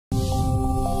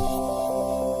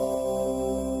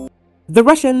The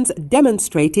Russians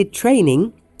demonstrated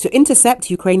training to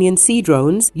intercept Ukrainian sea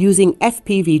drones using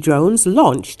FPV drones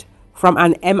launched from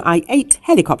an Mi-8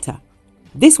 helicopter.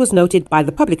 This was noted by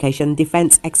the publication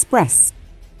Defense Express.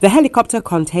 The helicopter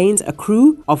contains a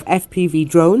crew of FPV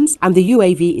drones, and the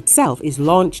UAV itself is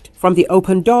launched from the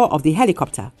open door of the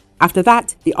helicopter. After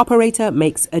that, the operator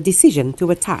makes a decision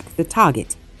to attack the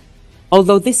target.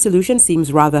 Although this solution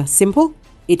seems rather simple,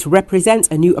 it represents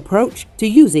a new approach to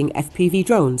using FPV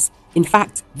drones. In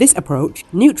fact, this approach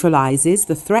neutralizes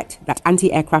the threat that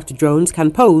anti-aircraft drones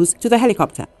can pose to the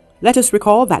helicopter. Let us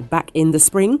recall that back in the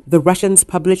spring, the Russians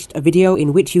published a video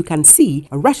in which you can see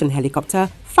a Russian helicopter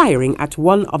firing at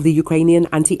one of the Ukrainian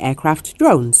anti-aircraft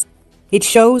drones. It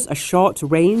shows a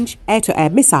short-range air-to-air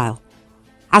missile.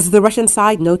 As the Russian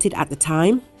side noted at the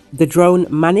time, the drone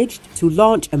managed to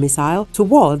launch a missile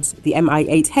towards the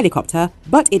Mi-8 helicopter,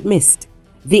 but it missed.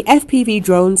 The FPV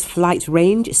drone's flight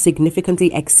range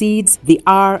significantly exceeds the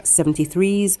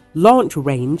R-73's launch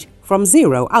range from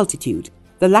zero altitude.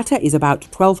 The latter is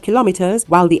about 12 kilometers,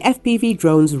 while the FPV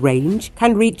drone's range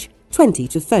can reach 20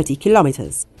 to 30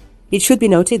 kilometers. It should be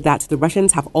noted that the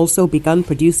Russians have also begun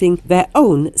producing their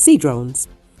own sea drones.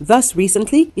 Thus,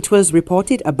 recently, it was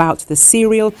reported about the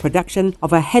serial production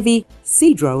of a heavy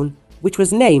sea drone, which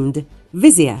was named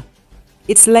Vizier.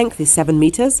 Its length is 7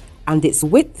 meters and its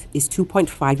width is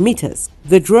 2.5 meters.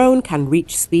 The drone can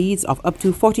reach speeds of up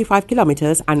to 45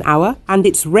 kilometers an hour, and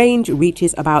its range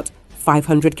reaches about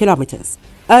 500 kilometers.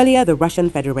 Earlier, the Russian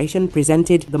Federation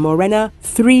presented the Morena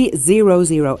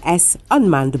 300S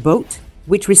unmanned boat,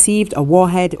 which received a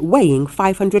warhead weighing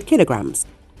 500 kilograms.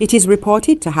 It is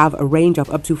reported to have a range of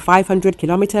up to 500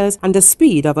 kilometers and a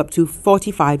speed of up to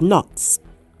 45 knots.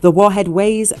 The warhead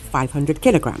weighs 500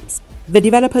 kilograms. The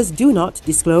developers do not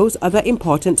disclose other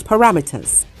important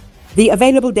parameters. The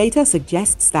available data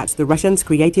suggests that the Russians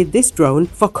created this drone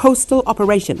for coastal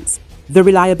operations. The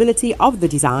reliability of the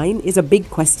design is a big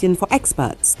question for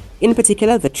experts, in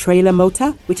particular the trailer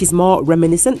motor, which is more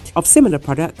reminiscent of similar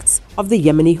products of the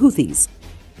Yemeni Houthis.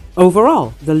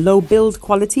 Overall, the low build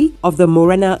quality of the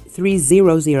Morena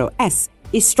 300S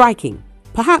is striking.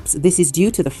 Perhaps this is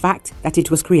due to the fact that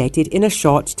it was created in a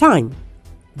short time.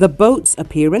 The boat's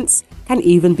appearance can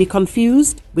even be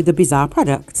confused with the bizarre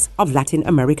products of Latin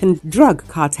American drug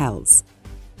cartels.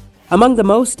 Among the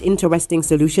most interesting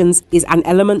solutions is an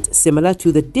element similar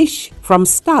to the dish from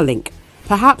Starlink.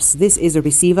 Perhaps this is a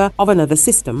receiver of another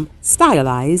system,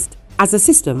 stylized as a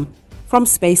system from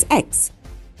SpaceX.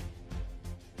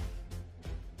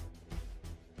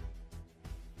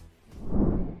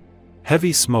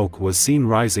 Heavy smoke was seen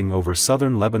rising over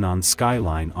southern Lebanon's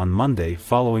skyline on Monday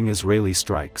following Israeli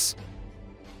strikes.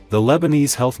 The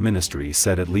Lebanese Health Ministry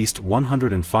said at least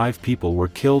 105 people were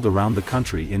killed around the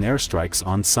country in airstrikes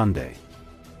on Sunday.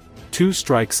 2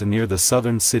 strikes near the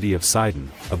southern city of Sidon,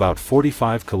 about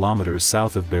 45 kilometers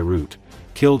south of Beirut,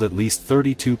 killed at least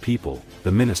 32 people,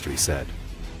 the ministry said.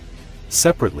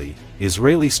 Separately,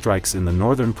 Israeli strikes in the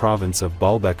northern province of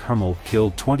Baalbek Hermel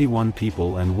killed 21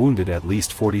 people and wounded at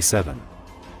least 47.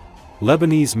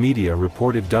 Lebanese media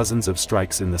reported dozens of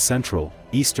strikes in the central,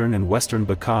 eastern and western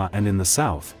Bucha and in the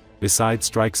south, besides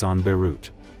strikes on Beirut.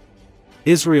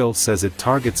 Israel says it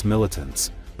targets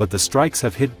militants, but the strikes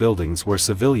have hit buildings where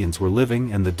civilians were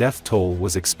living and the death toll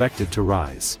was expected to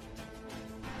rise.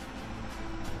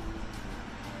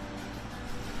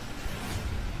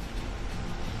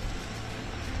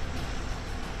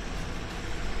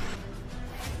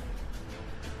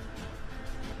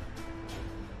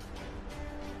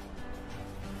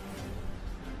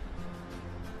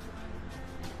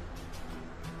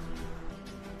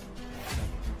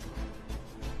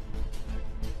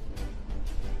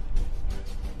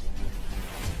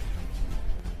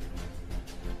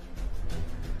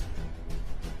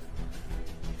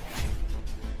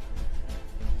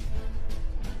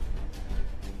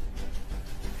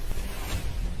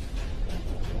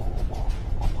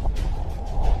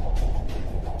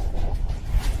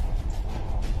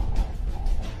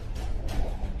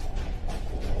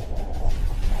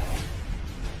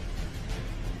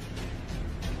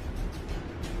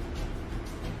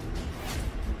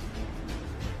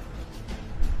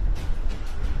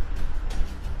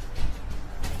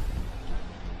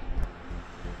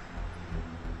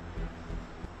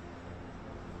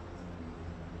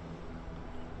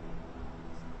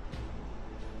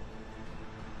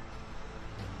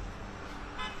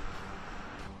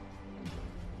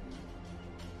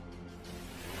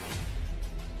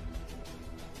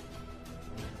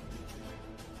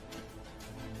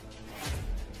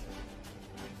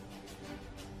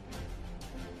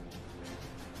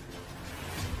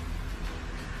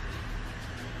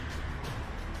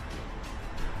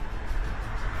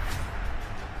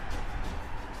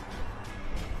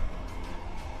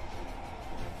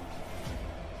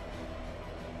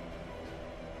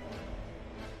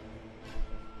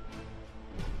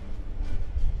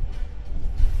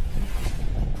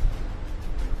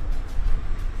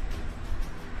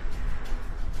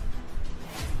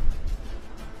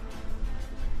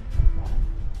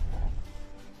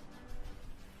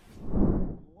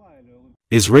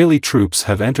 Israeli troops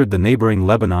have entered the neighboring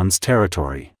Lebanon's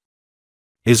territory.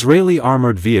 Israeli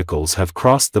armored vehicles have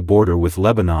crossed the border with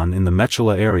Lebanon in the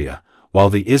Metula area, while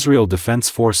the Israel Defense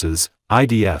Forces,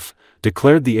 IDF,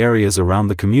 declared the areas around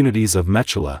the communities of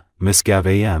Metula, Misgav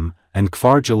Am, and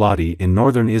Kfar Jaladi in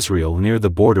northern Israel near the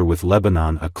border with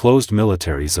Lebanon a closed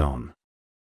military zone.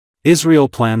 Israel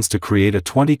plans to create a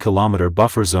 20-kilometer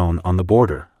buffer zone on the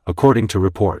border, according to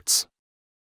reports.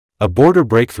 A border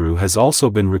breakthrough has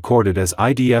also been recorded as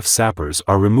IDF sappers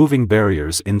are removing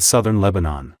barriers in southern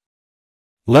Lebanon.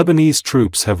 Lebanese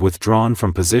troops have withdrawn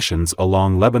from positions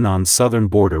along Lebanon's southern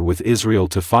border with Israel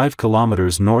to 5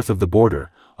 kilometers north of the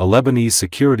border, a Lebanese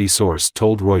security source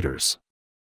told Reuters.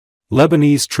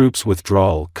 Lebanese troops'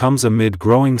 withdrawal comes amid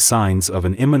growing signs of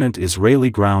an imminent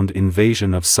Israeli ground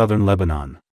invasion of southern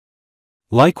Lebanon.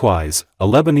 Likewise, a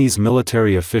Lebanese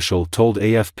military official told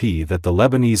AFP that the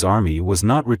Lebanese army was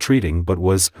not retreating but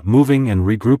was moving and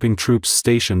regrouping troops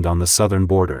stationed on the southern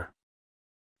border.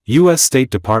 U.S. State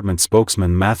Department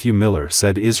spokesman Matthew Miller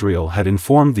said Israel had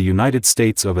informed the United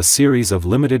States of a series of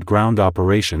limited ground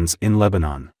operations in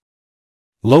Lebanon.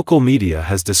 Local media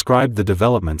has described the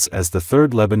developments as the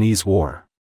Third Lebanese War.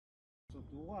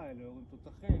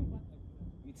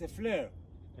 It's a flare.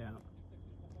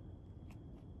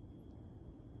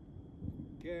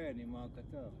 כן, עם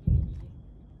הכתב.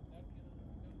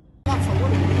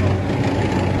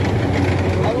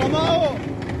 אבל מה הוא?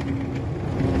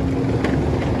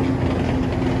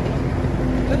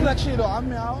 תגיד שילו,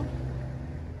 עמי,